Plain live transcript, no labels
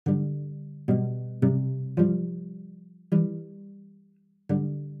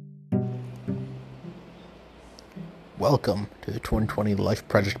Welcome to the 2020 Life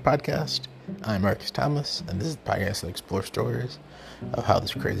Project Podcast. I'm Marcus Thomas, and this is the podcast that explores stories of how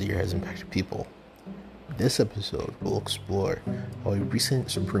this crazy year has impacted people. This episode will explore how a recent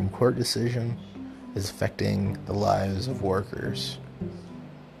Supreme Court decision is affecting the lives of workers.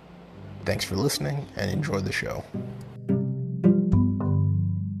 Thanks for listening, and enjoy the show.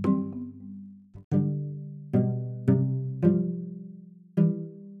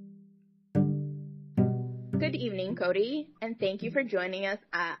 Good evening, Cody, and thank you for joining us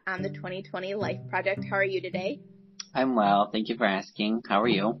on the 2020 Life Project. How are you today? I'm well. Thank you for asking. How are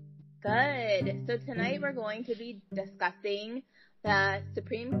you? Good. So tonight we're going to be discussing the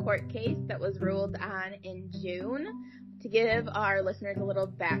Supreme Court case that was ruled on in June. To give our listeners a little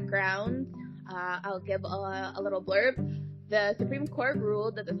background, I'll give a little blurb. The Supreme Court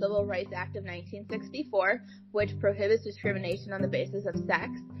ruled that the Civil Rights Act of 1964, which prohibits discrimination on the basis of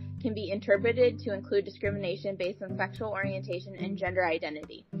sex, can be interpreted to include discrimination based on sexual orientation and gender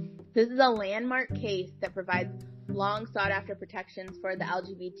identity. This is a landmark case that provides long sought-after protections for the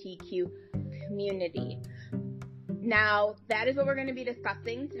LGBTQ community. Now, that is what we're going to be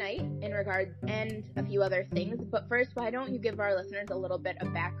discussing tonight and a few other things. But first, why don't you give our listeners a little bit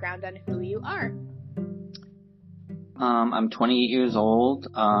of background on who you are? I'm 28 years old.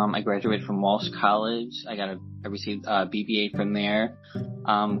 I graduated from Walsh College. I received a BBA from there.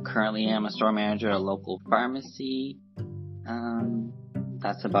 Currently I'm a store manager at a local pharmacy.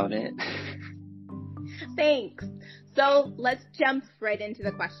 That's about it. Thanks. So let's jump right into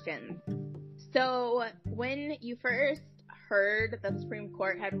the questions. So when you first heard that the Supreme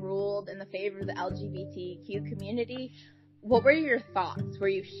Court had ruled in the favor of the LGBTQ community, what were your thoughts? Were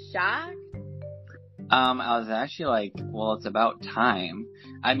you shocked? I was actually like, well, it's about time.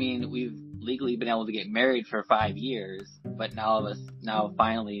 I mean, we've legally been able to get married for 5 years, but now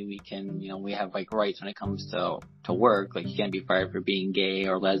finally we can, we have like rights when it comes to work. Like you can't be fired for being gay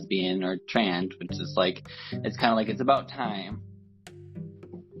or lesbian or trans, which is like, it's kind of like, it's about time.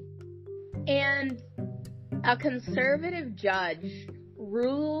 And a conservative judge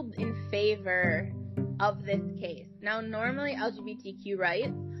ruled in favor of this case. Now, normally LGBTQ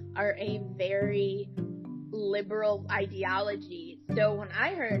rights are a very liberal ideology. So when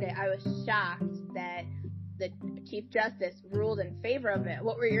I heard it, I was shocked that the Chief Justice ruled in favor of it.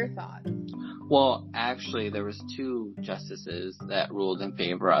 What were your thoughts? Well, actually, there was two justices that ruled in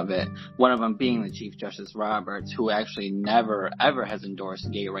favor of it. One of them being the Chief Justice Roberts, who actually never, ever has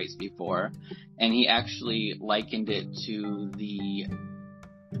endorsed gay rights before. And he actually likened it to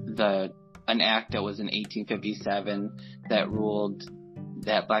an act that was in 1857 that ruled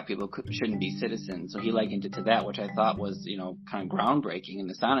that black people shouldn't be citizens. So he likened it to that, which I thought was, kind of groundbreaking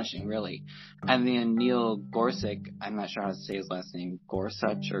and astonishing, really. And then Neil Gorsuch, I'm not sure how to say his last name,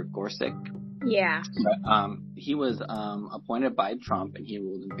 Gorsuch or Gorsuch? Yeah. But, he was, appointed by Trump, and he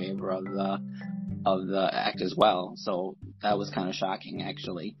ruled in favor of the act as well. So that was kind of shocking,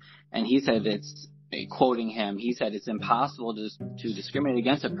 actually. And he said quoting him, he said it's impossible to discriminate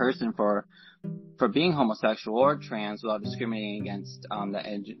against a person for being homosexual or trans without discriminating against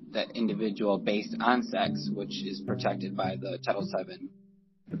that individual based on sex, which is protected by the Title VII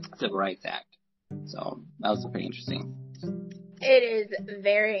Civil Rights Act. So that was pretty interesting. It is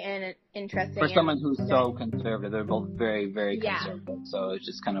very interesting. For someone who's so conservative, they're both very, very conservative. Yeah. So it's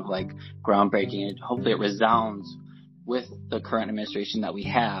just kind of like groundbreaking. Hopefully it resounds with the current administration that we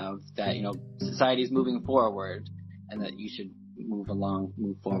have, that, society is moving forward and that you should move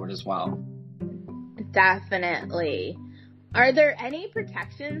forward as well. Definitely. Are there any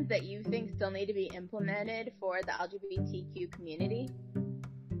protections that you think still need to be implemented for the LGBTQ community?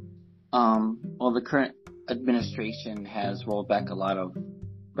 Well, the current administration has rolled back a lot of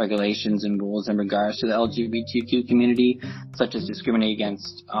regulations and rules in regards to the LGBTQ community, such as discriminating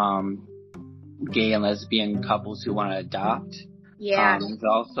against gay and lesbian couples who want to adopt. Yeah. He's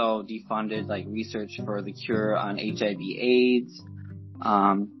also defunded research for the cure on HIV/AIDS.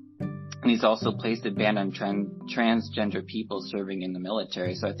 And he's also placed a ban on transgender people serving in the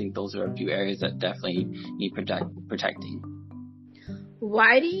military. So I think those are a few areas that definitely need protecting.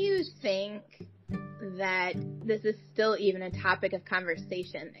 Why do you think that this is still even a topic of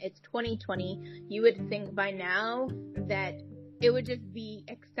conversation? It's 2020. You would think by now that it would just be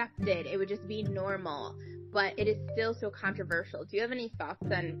accepted. It would just be normal. But it is still so controversial. Do you have any thoughts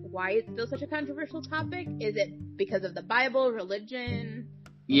on why it's still such a controversial topic? Is it because of the Bible, religion?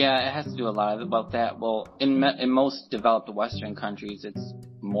 Yeah, it has to do a lot about that. Well, in most developed Western countries, it's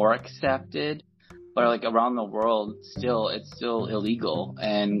more accepted. But around the world, it's still illegal,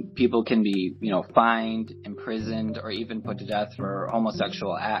 and people can be, fined, imprisoned, or even put to death for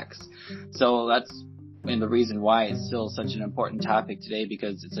homosexual acts. So that's the reason why it's still such an important topic today,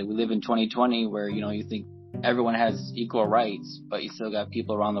 because it's like we live in 2020 where, you think everyone has equal rights, but you still got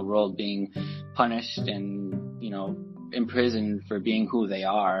people around the world being punished and, imprisoned for being who they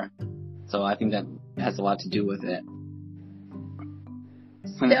are. So I think that has a lot to do with it.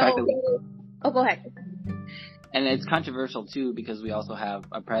 Go ahead. And it's controversial too, because we also have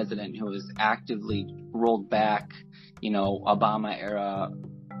a president who has actively rolled back, Obama era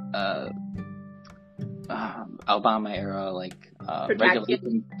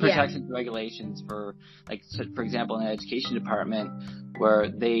regulations for example, in the education department, where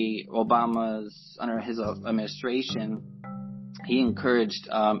under his administration, he encouraged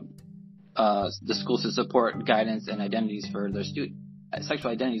the schools to support guidance and identities for their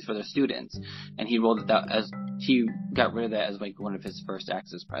sexual identities for their students, and he got rid of that as one of his first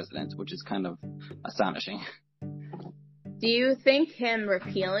acts as president, which is kind of astonishing. Do you think him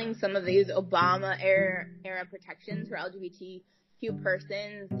repealing some of these Obama era protections for LGBTQ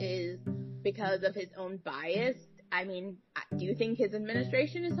persons is because of his own bias? I mean, do you think his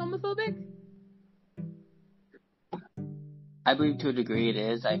administration is homophobic? I believe to a degree it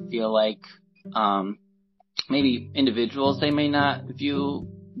is. I feel like maybe individuals they may not be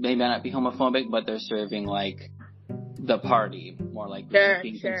homophobic, but they're serving the party more,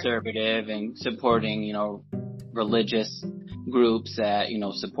 being conservative and supporting religious groups that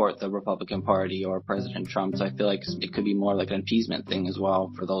support the Republican Party or President Trump. So I feel like it could be more like an appeasement thing as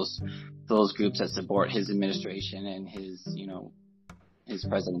well for those groups that support his administration and his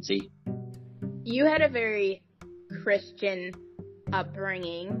presidency. You had a very Christian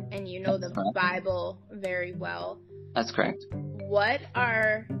upbringing, and the correct. Bible very well. That's correct. What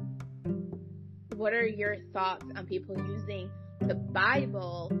are your thoughts on people using the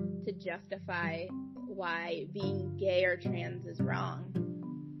Bible to justify why being gay or trans is wrong?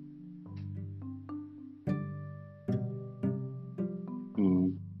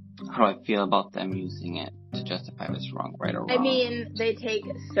 How do I feel about them using it to justify what's wrong, right or wrong? I mean, they take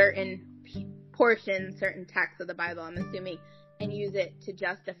certain portions, certain texts of the Bible, I'm assuming, and use it to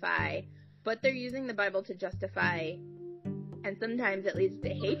justify, but they're using the Bible to justify, and sometimes it leads to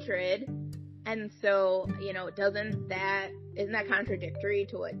hatred. And so, isn't that contradictory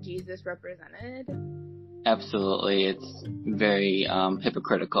to what Jesus represented? Absolutely. It's very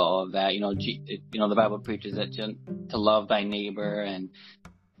hypocritical of that. The Bible preaches that to love thy neighbor and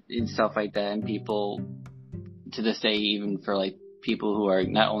stuff like that. And people, to this day, even for people who are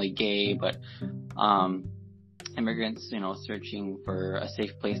not only gay, but immigrants, searching for a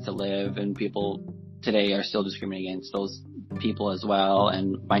safe place to live, and people today are still discriminating against those people as well,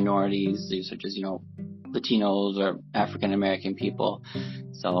 and minorities such as Latinos or African American people.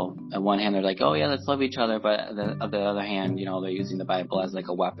 So on one hand they're like, oh yeah, let's love each other, but on the other hand, they're using the Bible as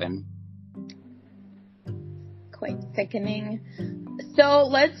a weapon. Quite sickening. So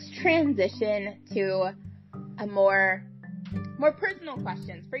let's transition to a more personal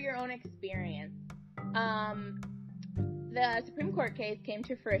questions for your own experience. The Supreme Court case came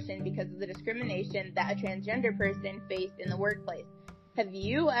to fruition because of the discrimination that a transgender person faced in the workplace. Have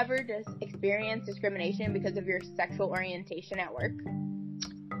you ever experienced discrimination because of your sexual orientation at work?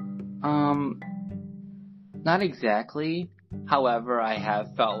 Not exactly. However, I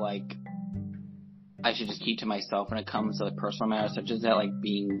have felt like I should just keep to myself when it comes to personal matters such as that,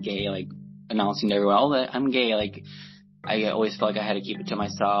 being gay, announcing to everyone, oh, that I'm gay, I always felt like I had to keep it to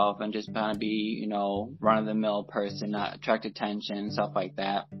myself and just kind of be, run-of-the-mill person, not attract attention and stuff like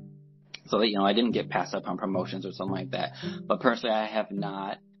that. So that, I didn't get passed up on promotions or something like that. But personally, I have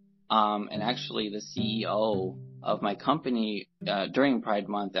not. And actually, the CEO of my company, during Pride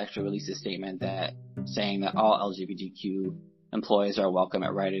Month, actually released a statement saying that all LGBTQ employees are welcome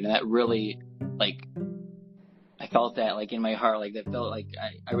at Rite Aid. And that really, I felt that in my heart, that felt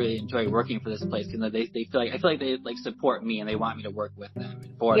I really enjoy working for this place, because they feel I feel like they support me and they want me to work with them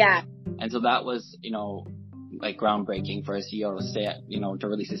and for them. And so that was groundbreaking for a CEO to say to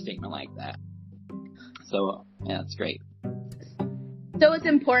release a statement like that. So yeah, it's great. So it's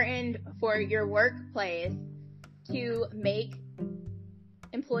important for your workplace to make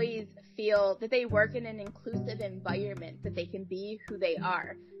employees feel that they work in an inclusive environment, that they can be who they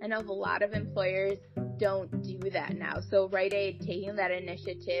are. I know a lot of employers don't do that now. So Rite Aid taking that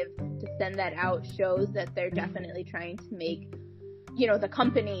initiative to send that out shows that they're definitely trying to make, the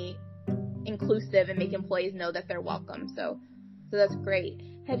company inclusive and make employees know that they're welcome. So that's great.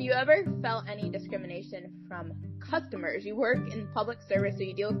 Have you ever felt any discrimination from customers? You work in public service, so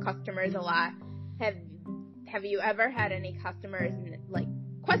you deal with customers a lot. Have you ever had any customers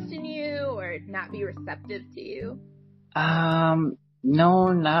question you or not be receptive to you?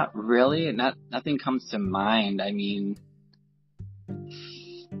 No, not really. Nothing comes to mind. I mean,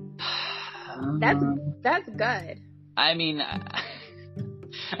 That's good. I mean, I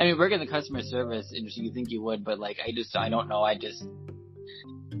mean, work in the customer service industry, you think you would, but like, I don't know. I don't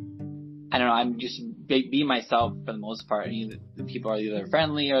know. I'm just be myself for the most part. The people are either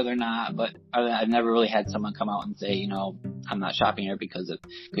friendly or they're not. But I've never really had someone come out and say, you know, I'm not shopping here because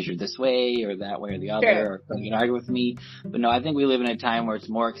you're this way or that way or the other, Sure. or you know, argue with me. But no, I think we live in a time where it's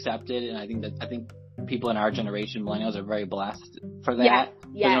more accepted, and I think people in our generation, millennials, are very blessed for that. Yes.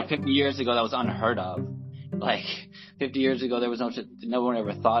 But, you know, 50 years ago, that was unheard of. Like 50 years ago, there was no one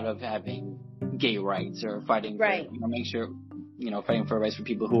ever thought of having gay rights or fighting for, Right. you know, fighting for rights for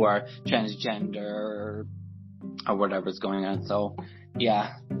people who are transgender or whatever's going on. So,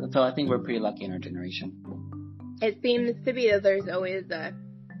 yeah. So I think we're pretty lucky in our generation. It seems to be that there's always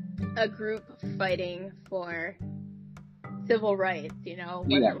a group fighting for civil rights, you know,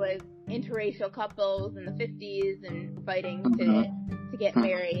 whether it was interracial couples in the 50s and fighting to get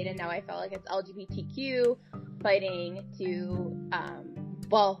married, and now I felt like it's LGBTQ fighting to,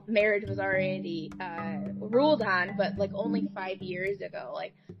 well, marriage was already ruled on, but like only 5 years ago.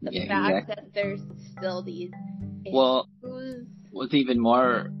 Like the fact that there's still these issues. Well, what's even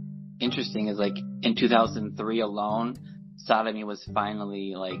more interesting is like in 2003 alone, sodomy was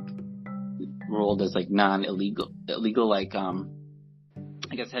finally like ruled as like illegal, like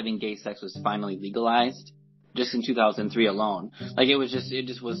I guess having gay sex was finally legalized just in 2003 alone. Like it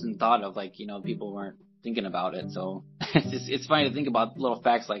just wasn't thought of, like, you know, people weren't thinking about it. So it's funny to think about little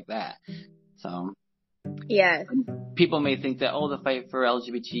facts like that. So yes, people may think that, oh, the fight for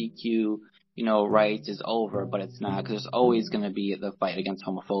LGBTQ, you know, rights is over, but it's not, because there's always going to be the fight against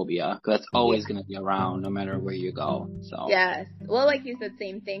homophobia, because that's always going to be around no matter where you go. So yes, well, like you said,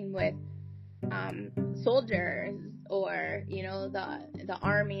 same thing with soldiers, or, you know, the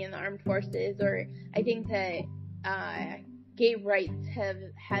army and the armed forces, or I think that gay rights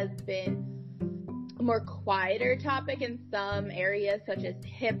has been a more quieter topic in some areas, such as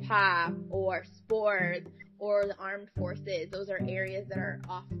hip hop or sports or the armed forces. Those are areas that are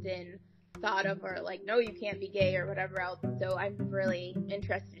often thought of, or like, no, you can't be gay or whatever else. So I'm really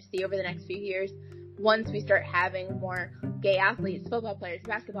interested to see over the next few years, once we start having more gay athletes, football players,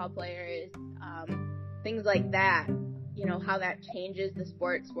 basketball players, things like that, you know, how that changes the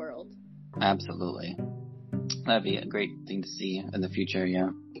sports world. Absolutely. That'd be a great thing to see in the future, yeah.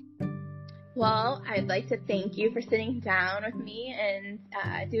 Well, I'd like to thank you for sitting down with me and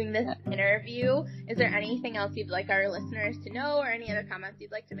doing this interview. Is there anything else you'd like our listeners to know, or any other comments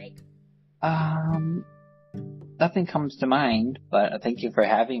you'd like to make? Nothing comes to mind, but thank you for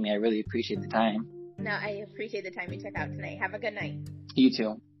having me. I really appreciate the time. No, I appreciate the time you took out tonight. Have a good night. You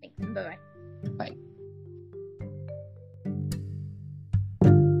too. Thanks. Bye-bye. Bye.